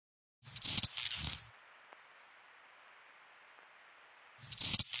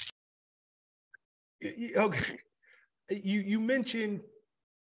Okay. You mentioned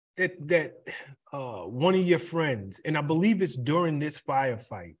that one of your friends, and I believe it's during this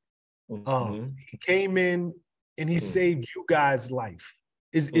firefight, he came in and he saved you guys' life.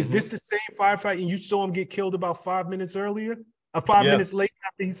 Is this the same firefight and you saw him get killed about 5 minutes earlier? 5 minutes later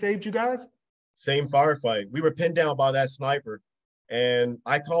after he saved you guys? Same firefight. We were pinned down by that sniper, and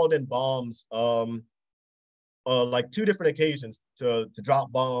I called in bombs like 2 different occasions to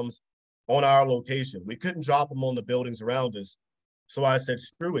drop bombs on our location. We couldn't drop them on the buildings around us. So I said,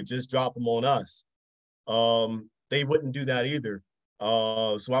 screw it, just drop them on us. They wouldn't do that either.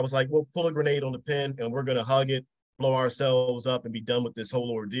 So I was like, well, pull a grenade on the pin and we're going to hug it, blow ourselves up and be done with this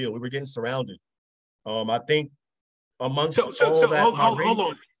whole ordeal. We were getting surrounded. I think amongst all that. Hold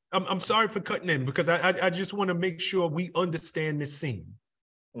on. I'm sorry for cutting in because I just want to make sure we understand this scene.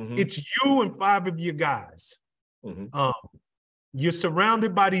 It's you and 5 of your guys. You're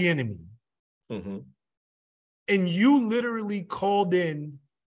surrounded by the enemy. And you literally called in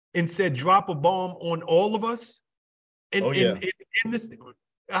and said, drop a bomb on all of us. And, in this,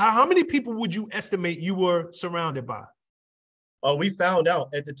 how many people would you estimate you were surrounded by? We found out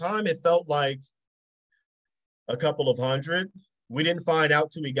at the time, it felt like a couple of hundred. We didn't find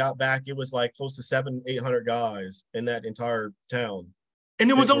out till we got back. It was like close to 700-800 guys in that entire town. And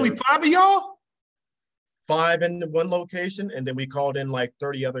there was only 5 of y'all? 5 in one location, and then we called in like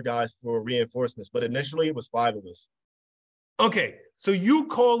 30 other guys for reinforcements. But initially, it was 5 of us. Okay, so you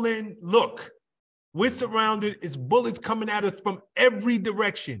call in, look, we're surrounded. It's bullets coming at us from every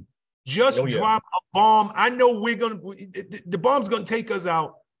direction. Just drop a bomb. I know the bomb's going to take us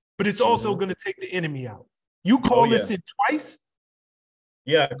out, but it's also going to take the enemy out. You call this in twice?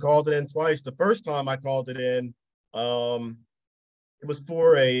 Yeah, I called it in twice. The first time I called it in, it was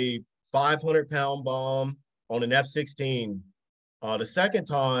for a 500-pound bomb on an F-16. The second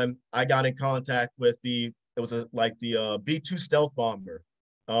time I got in contact with the B-2 stealth bomber.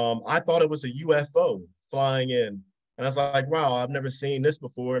 I thought it was a UFO flying in. And I was like, wow, I've never seen this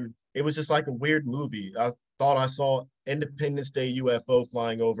before. And it was just like a weird movie. I thought I saw Independence Day UFO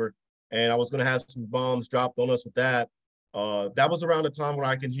flying over, and I was going to have some bombs dropped on us with that. That was around the time where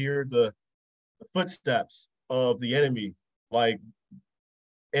I can hear the footsteps of the enemy, like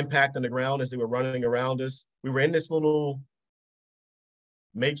impacting the ground as they were running around us. We were in this little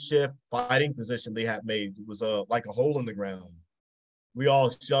makeshift fighting position they had made. It was like a hole in the ground. We all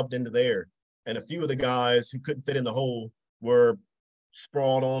shoved into there. And a few of the guys who couldn't fit in the hole were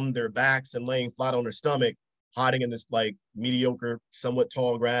sprawled on their backs and laying flat on their stomach, hiding in this like mediocre, somewhat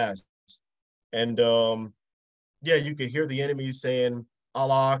tall grass. And you could hear the enemy saying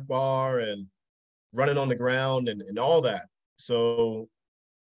Allah Akbar and running on the ground and all that. So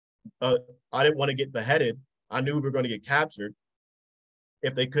I didn't want to get beheaded. I knew we were going to get captured.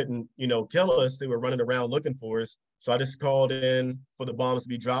 If they couldn't, kill us, they were running around looking for us. So I just called in for the bombs to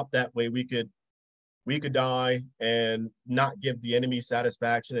be dropped. That way we could die and not give the enemy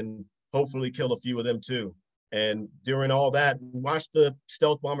satisfaction and hopefully kill a few of them too. And during all that, we watched the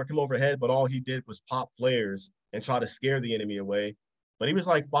stealth bomber come overhead, but all he did was pop flares and try to scare the enemy away. But he was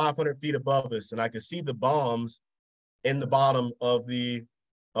like 500 feet above us, and I could see the bombs in the bottom of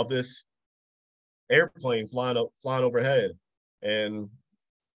this airplane flying overhead. And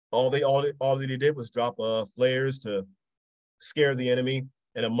all they did was drop flares to scare the enemy.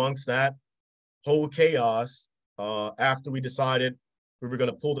 And amongst that whole chaos, after we decided we were going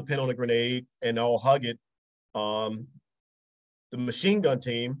to pull the pin on a grenade and all hug it, the machine gun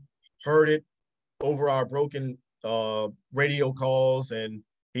team heard it over our broken radio calls, and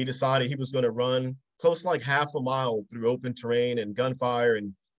he decided he was going to run close to like half a mile through open terrain and gunfire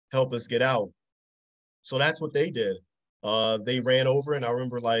and help us get out. So that's what they did. They ran over, and I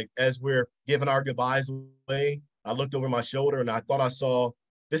remember like as we're giving our goodbyes away, I looked over my shoulder and I thought I saw,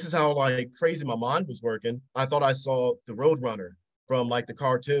 this is how like crazy my mind was working. I thought I saw the Roadrunner from like the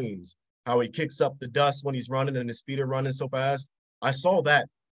cartoons, how he kicks up the dust when he's running and his feet are running so fast. I saw that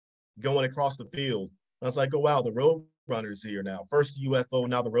going across the field. I was like, oh, wow, the Roadrunner's here now. First UFO,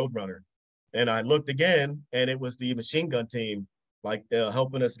 now the Roadrunner. And I looked again, and it was the machine gun team, like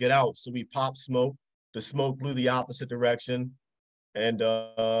helping us get out. So we popped smoke. The smoke blew the opposite direction. And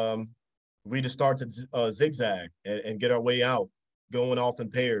we just started to zigzag and get our way out, going off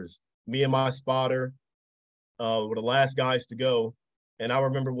in pairs. Me and my spotter were the last guys to go. And I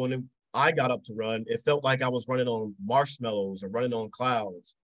remember when I got up to run, it felt like I was running on marshmallows or running on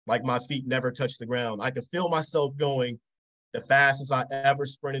clouds, like my feet never touched the ground. I could feel myself going the fastest I ever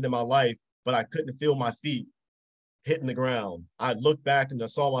sprinted in my life, but I couldn't feel my feet hitting the ground. I looked back and I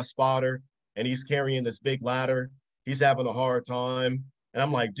saw my spotter, and he's carrying this big ladder. He's having a hard time. And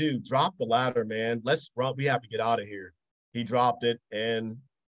I'm like, dude, drop the ladder, man. Let's run. We have to get out of here. He dropped it. And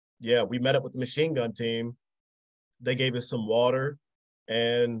yeah, we met up with the machine gun team. They gave us some water.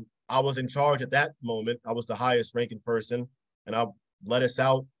 And I was in charge at that moment. I was the highest ranking person. And I let us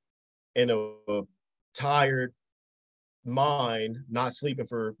out in a tired mind, not sleeping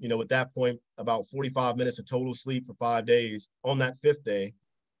for, at that point, about 45 minutes of total sleep for 5 days. On that fifth day,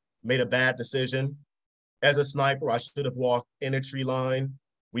 made a bad decision. As a sniper, I should have walked in a tree line.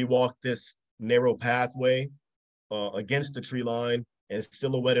 We walked this narrow pathway against the tree line and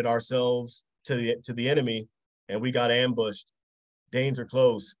silhouetted ourselves to the enemy, and we got ambushed, danger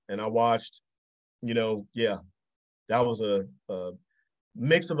close. And I watched, yeah, that was a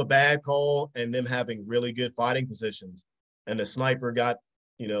mix of a bad call and them having really good fighting positions. And the sniper got,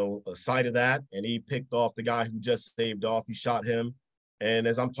 a sight of that, and he picked off the guy who just saved off. He shot him. And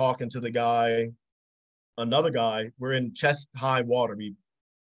as I'm talking to the guy, another guy, we're in chest high water. We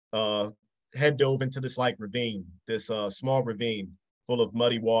head dove into this ravine, this small ravine full of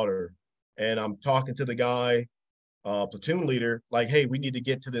muddy water. And I'm talking to the guy, platoon leader, like, hey, we need to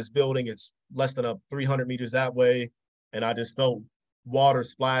get to this building. It's less than 300 meters that way. And I just felt water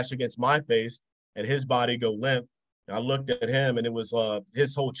splash against my face and his body go limp. And I looked at him, and it was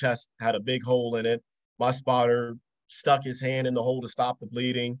his whole chest had a big hole in it. My spotter stuck his hand in the hole to stop the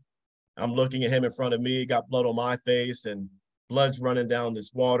bleeding. I'm looking at him in front of me, got blood on my face, and blood's running down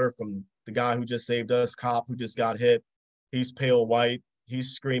this water from the guy who just saved us, cop who just got hit. He's pale white. He's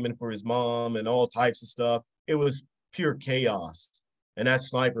screaming for his mom and all types of stuff. It was pure chaos. And that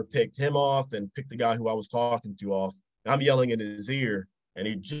sniper picked him off and picked the guy who I was talking to off. I'm yelling in his ear, and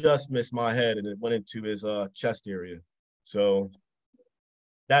he just missed my head, and it went into his chest area. So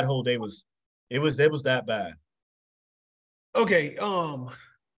that whole day was that bad. Okay, I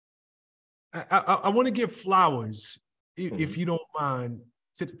want to give flowers, if you don't mind,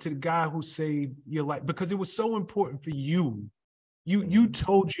 to the guy who saved your life, because it was so important for you. You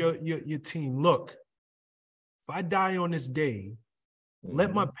told your team, look, if I die on this day,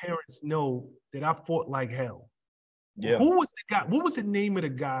 let my parents know that I fought like hell. Yeah. Who was the guy? What was the name of the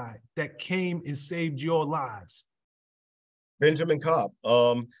guy that came and saved your lives? Benjamin Cobb.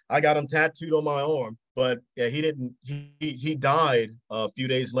 I got him tattooed on my arm, but yeah, he died a few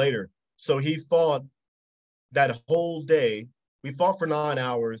days later. So he fought that whole day. We fought for 9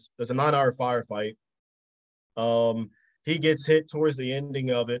 hours. There's a 9-hour firefight. He gets hit towards the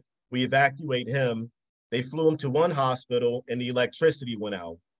ending of it. We evacuate him. They flew him to one hospital, and the electricity went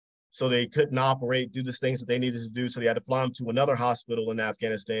out. So they couldn't operate, do the things that they needed to do. So they had to fly him to another hospital in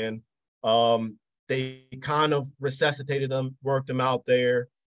Afghanistan. They kind of resuscitated him, worked him out there,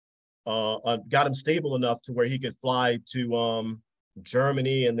 got him stable enough to where he could fly to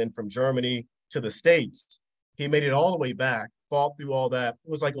Germany, and then from Germany to the States. He made it all the way back, fought through all that.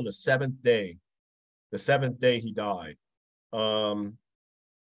 It was like on the seventh day. The seventh day he died.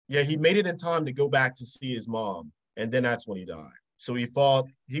 Yeah, he made it in time to go back to see his mom, and then that's when he died. So he fought.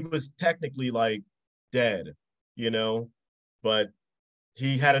 He was technically like dead, but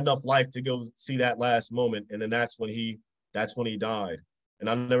he had enough life to go see that last moment, and then that's when he died. And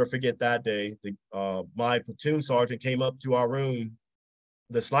I'll never forget that day. My platoon sergeant came up to our room,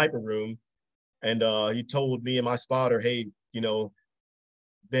 the sniper room, and he told me and my spotter, hey,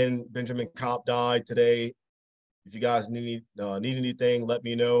 Benjamin Cobb died today. If you guys need anything, let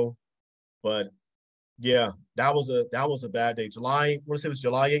me know. But yeah, that was a bad day. I want to say it was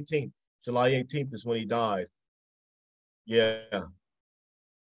July 18th. July 18th is when he died. Yeah.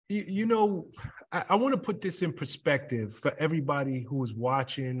 I want to put this in perspective for everybody who is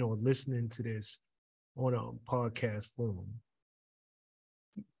watching or listening to this on a podcast form.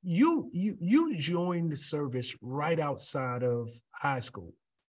 You joined the service right outside of high school.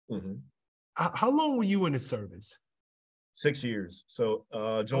 Mm-hmm. How long were you in the service? 6 years. So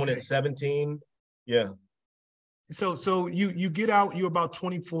joined at 17. Yeah. So you get out, you're about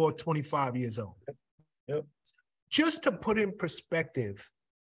 24, 25 years old. Yep. Just to put in perspective,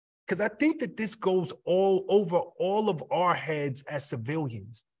 because I think that this goes all over all of our heads as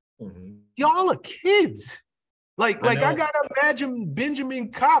civilians. Mm-hmm. Y'all are kids. I gotta imagine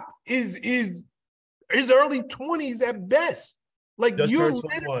Benjamin Cobb is his early 20s at best. Just you're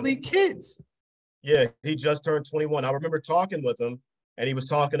literally kids. Yeah, he just turned 21. I remember talking with him, and he was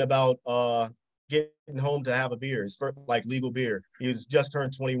talking about getting home to have a beer, his first legal beer. He was just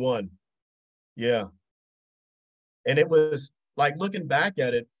turned 21. Yeah. And it was looking back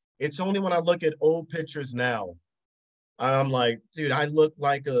at it, it's only when I look at old pictures now, I'm like, dude, I look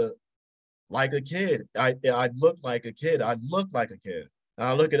like a kid. I look like a kid. I look like a kid. And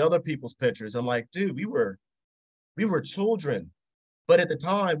I look at other people's pictures. I'm like, dude, we were children. But at the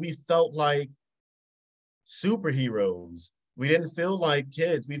time, we felt like superheroes. We didn't feel like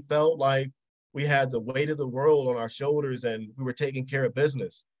kids. We felt like we had the weight of the world on our shoulders and we were taking care of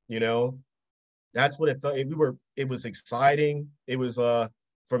business, you know? That's what it felt. It was exciting. It was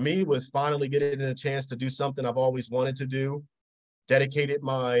for me, it was finally getting a chance to do something I've always wanted to do, dedicated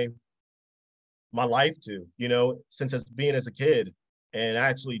my life to, you know, since it's being as a kid and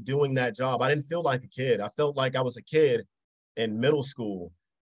actually doing that job. I didn't feel like a kid. I felt like I was a kid in middle school,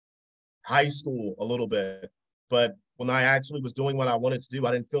 high school a little bit. But when I actually was doing what I wanted to do,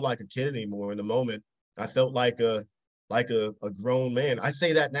 I didn't feel like a kid anymore in the moment. I felt like a grown man. I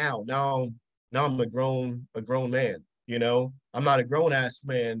say that now. Now I'm a grown man, you know. I'm not a grown ass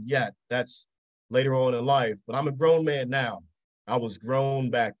man yet. That's later on in life, but I'm a grown man now. I was grown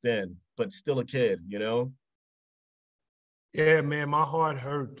back then, but still a kid, you know? Yeah, man, my heart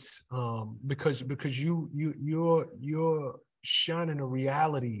hurts because you're shining a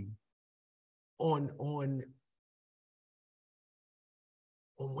reality on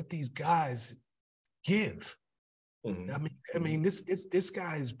what these guys give. Mm-hmm. I mean, this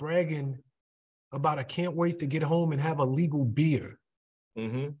guy is bragging about I can't wait to get home and have a legal beer.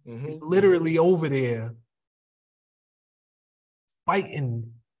 Mm-hmm. Mm-hmm. He's literally over there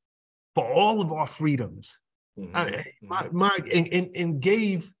fighting for all of our freedoms. And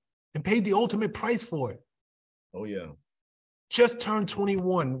gave and paid the ultimate price for it. Oh yeah. Just turned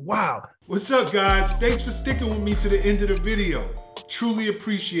 21. Wow. What's up, guys? Thanks for sticking with me to the end of the video. Truly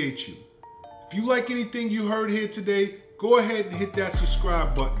appreciate you. If you like anything you heard here today, go ahead and hit that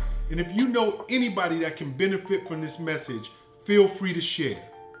subscribe button. And if you know anybody that can benefit from this message, feel free to share.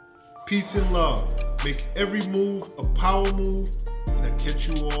 Peace and love. Make every move a power move, and I'll catch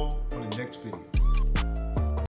you all on the next video.